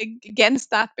bias against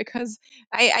that, because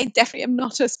I definitely am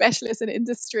not a specialist in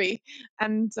industry,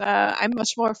 and I'm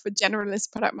much more of a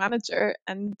generalist product manager.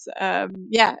 And so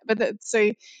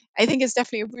I think it's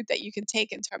definitely a route that you can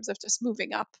take in terms of just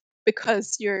moving up,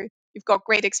 because you've got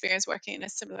great experience working in a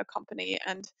similar company.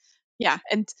 And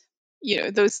and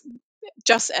those,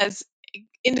 just as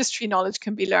industry knowledge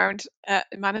can be learned,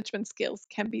 management skills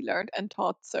can be learned and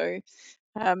taught. So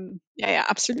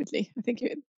absolutely. I think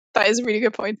that is a really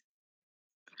good point.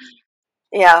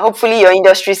 yeah. Hopefully, your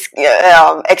industry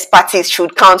expertise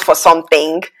should count for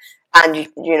something, and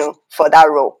for that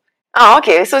role. Oh,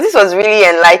 okay. So this was really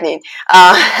enlightening.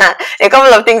 A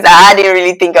couple of things that I didn't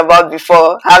really think about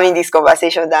before having this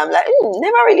conversation, that I'm like,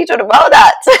 never really thought about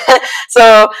that.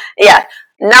 So yeah.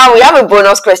 Now we have a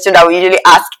bonus question that we usually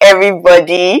ask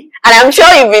everybody, and I'm sure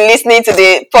you've been listening to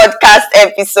the podcast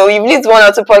episode. You've listened to one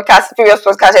or two previous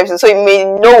podcast episodes, so you may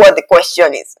know what the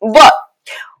question is. But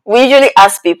we usually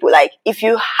ask people, like, if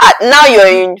you had, now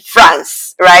you're in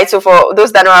France, right? So for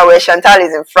those that know where Chantal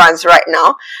is in France right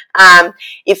now,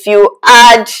 if you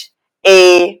had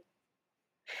a,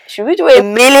 should we do a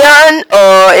million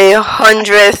or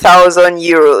 100,000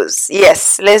 euros?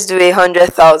 Yes, let's do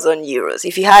 100,000 euros.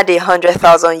 If you had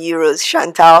 100,000 euros,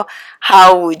 Chantal,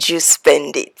 how would you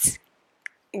spend it?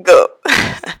 Go.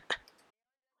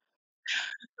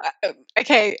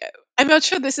 Okay, I'm not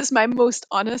sure this is my most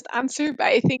honest answer, but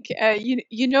I think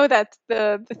you know that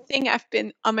the thing I've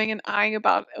been umming and ahhing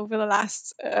about over the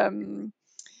last uh,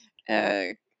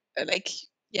 like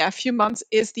a few months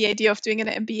is the idea of doing an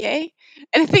MBA.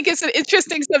 And I think it's an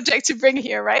interesting subject to bring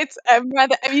here, right? I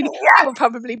will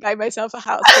probably buy myself a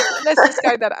house, but let's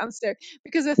discard that answer,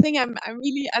 because the thing I'm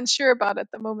really unsure about at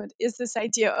the moment is this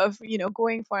idea of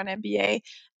going for an MBA,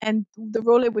 and the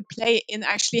role it would play in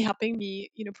actually helping me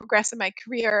progress in my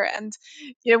career. And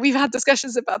we've had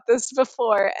discussions about this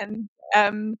before, and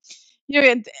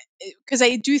and because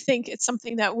I do think it's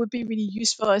something that would be really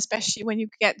useful, especially when you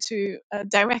get to a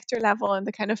director level, and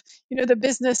the kind of the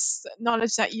business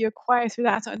knowledge that you acquire through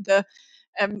that, and the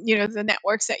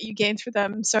networks that you gain through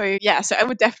them. So so I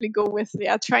would definitely go with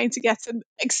trying to get an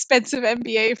expensive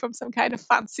MBA from some kind of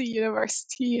fancy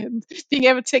university, and being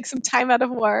able to take some time out of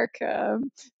work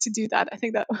to do that. I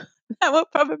think that that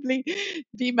would probably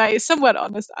be my somewhat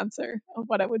honest answer of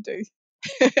what I would do.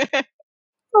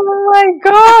 Oh my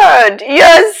god,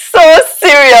 you're so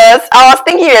serious. I was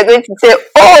thinking you were going to say,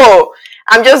 oh,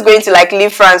 I'm just going to like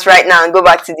leave France right now and go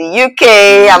back to the UK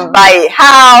and buy a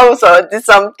house or do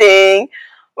something.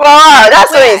 Wow,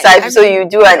 that's so Well, insightful. I So you mean,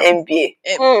 do an MBA.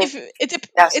 if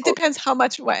That's it cool. depends how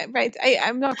much, right?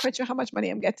 I'm not quite sure how much money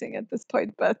I'm getting at this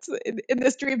point, but in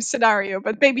this dream scenario,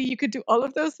 but maybe you could do all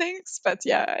of those things. But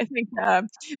yeah, I think,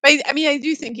 but I mean, I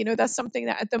do think, that's something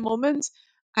that at the moment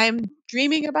I'm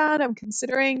dreaming about, I'm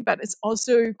considering, but it's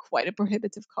also quite a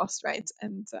prohibitive cost, right?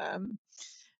 And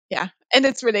yeah, and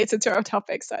it's related to our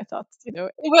topic, so I thought,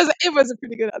 it was a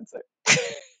pretty good answer.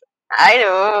 I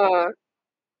know.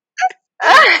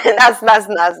 That's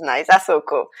nice. That's so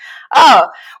cool. Oh,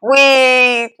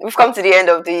 we've come to the end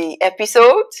of the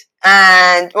episode,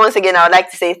 and once again, I would like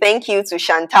to say thank you to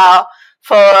Chantal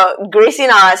for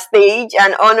gracing our stage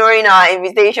and honoring our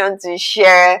invitation to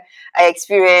share our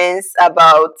experience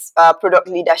about product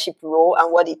leadership role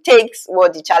and what it takes,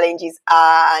 what the challenges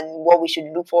are, and what we should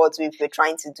look forward to if we're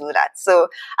trying to do that. So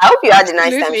I hope you had a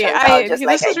nice time, Absolutely. Chantal, just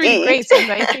like This I was really did. great.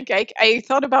 And I think I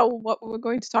thought about what we were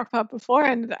going to talk about before.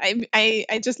 And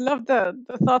I just love the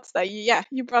thoughts that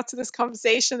you brought to this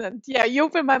conversation. And yeah, you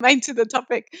opened my mind to the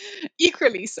topic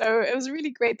equally. So it was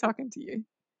really great talking to you.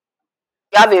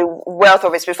 You have a wealth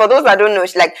of experience. For those that don't know,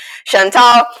 like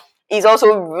Chantal is also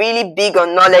really big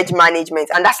on knowledge management,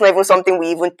 and that's not even something we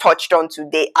even touched on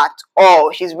today at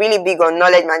all. She's really big on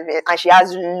knowledge management, and she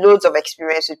has loads of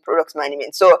experience with product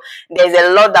management. So there's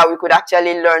a lot that we could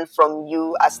actually learn from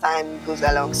you as time goes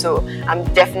along. So I'm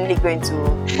definitely going to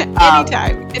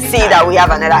Anytime. see that we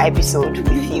have another episode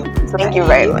with you. Thank you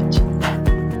very much.